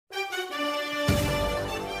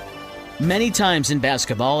Many times in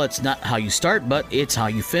basketball, it's not how you start, but it's how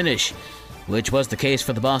you finish, which was the case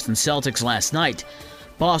for the Boston Celtics last night.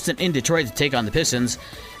 Boston in Detroit to take on the Pistons,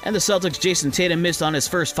 and the Celtics' Jayson Tatum missed on his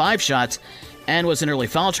first 5 shots and was in early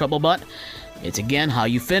foul trouble, but it's again how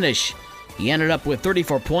you finish. He ended up with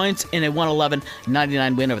 34 points in a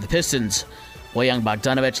 111-99 win over the Pistons. Bojan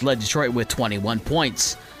Bogdanovic led Detroit with 21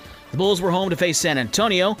 points. The Bulls were home to face San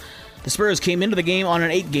Antonio. The Spurs came into the game on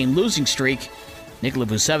an 8-game losing streak. Nikola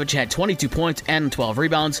Vucevic had 22 points and 12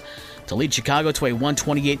 rebounds to lead Chicago to a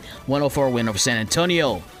 128-104 win over San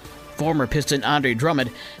Antonio. Former Piston Andre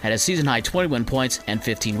Drummond had a season-high 21 points and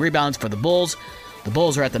 15 rebounds for the Bulls. The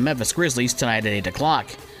Bulls are at the Memphis Grizzlies tonight at 8 o'clock.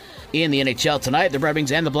 In the NHL tonight, the Red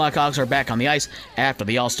Wings and the Blackhawks are back on the ice after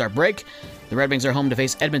the All-Star break. The Red Wings are home to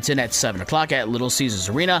face Edmonton at 7 o'clock at Little Caesars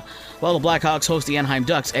Arena, while the Blackhawks host the Anaheim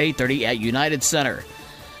Ducks at 8:30 at United Center.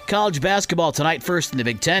 College basketball tonight, first in the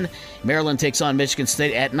Big Ten. Maryland takes on Michigan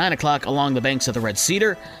State at 9 o'clock along the banks of the Red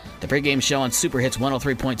Cedar. The pregame show on Super Hits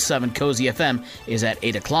 103.7 Cozy FM is at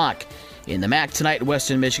 8 o'clock. In the MAC tonight,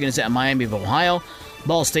 Western Michigan is at Miami of Ohio.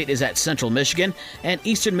 Ball State is at Central Michigan, and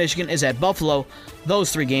Eastern Michigan is at Buffalo.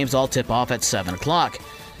 Those 3 games all tip off at 7 o'clock.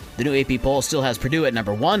 The new AP poll still has Purdue at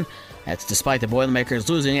number 1. That's despite the Boilermakers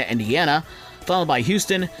losing at Indiana, followed by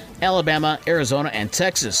Houston, Alabama, Arizona, and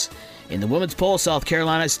Texas. In the women's poll, South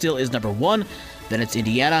Carolina still is number 1. Then it's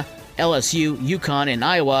Indiana, LSU, UConn, and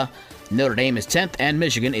Iowa. Notre Dame is 10th, and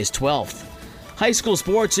Michigan is 12th. High school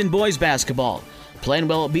sports in boys basketball.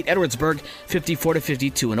 Plainwell beat Edwardsburg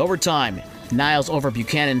 54-52 in overtime. Niles over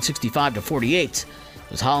Buchanan 65-48. It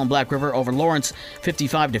was Holland Black River over Lawrence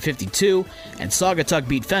 55-52, and Saugatuck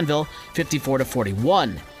beat Fenville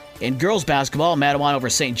 54-41. In girls basketball, Matawan over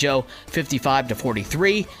St. Joe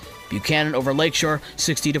 55-43. Buchanan over Lakeshore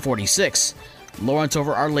 60-46. Lawrence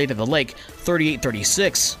over Our Lady of the Lake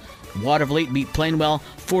 38-36. Watervliet beat Plainwell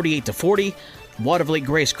 48-40. Watervliet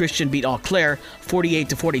Grace Christian beat Eau Claire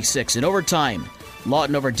 48-46 in overtime.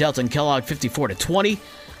 Lawton over Delton Kellogg 54-20.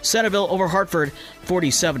 Centerville over Hartford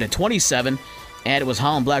 47-27. And it was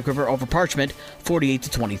Holland Black River over Parchment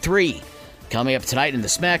 48-23. Coming up tonight in the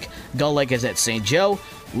SMAC, Gull Lake is at St. Joe.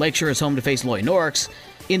 Lakeshore is home to face Loy Norix.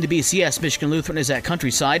 In the BCS, Michigan Lutheran is at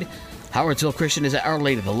Countryside. Howardsville Christian is at Our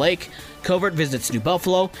Lady of the Lake. Covert visits New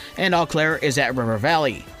Buffalo. And Eau Claire is at River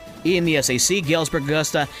Valley. In the SAC, Galesburg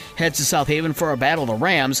Augusta heads to South Haven for a battle of the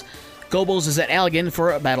Rams. Gobles is at Allegan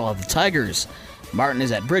for a battle of the Tigers. Martin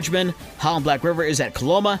is at Bridgman, Holland Black River is at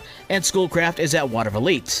Coloma, and Schoolcraft is at Waterville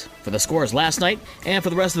Elite. For the scores last night, and for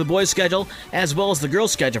the rest of the boys' schedule, as well as the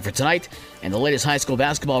girls' schedule for tonight, and the latest high school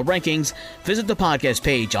basketball rankings, visit the podcast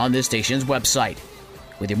page on this station's website.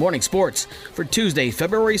 With your morning sports for Tuesday,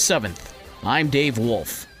 February 7th, I'm Dave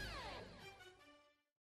Wolf.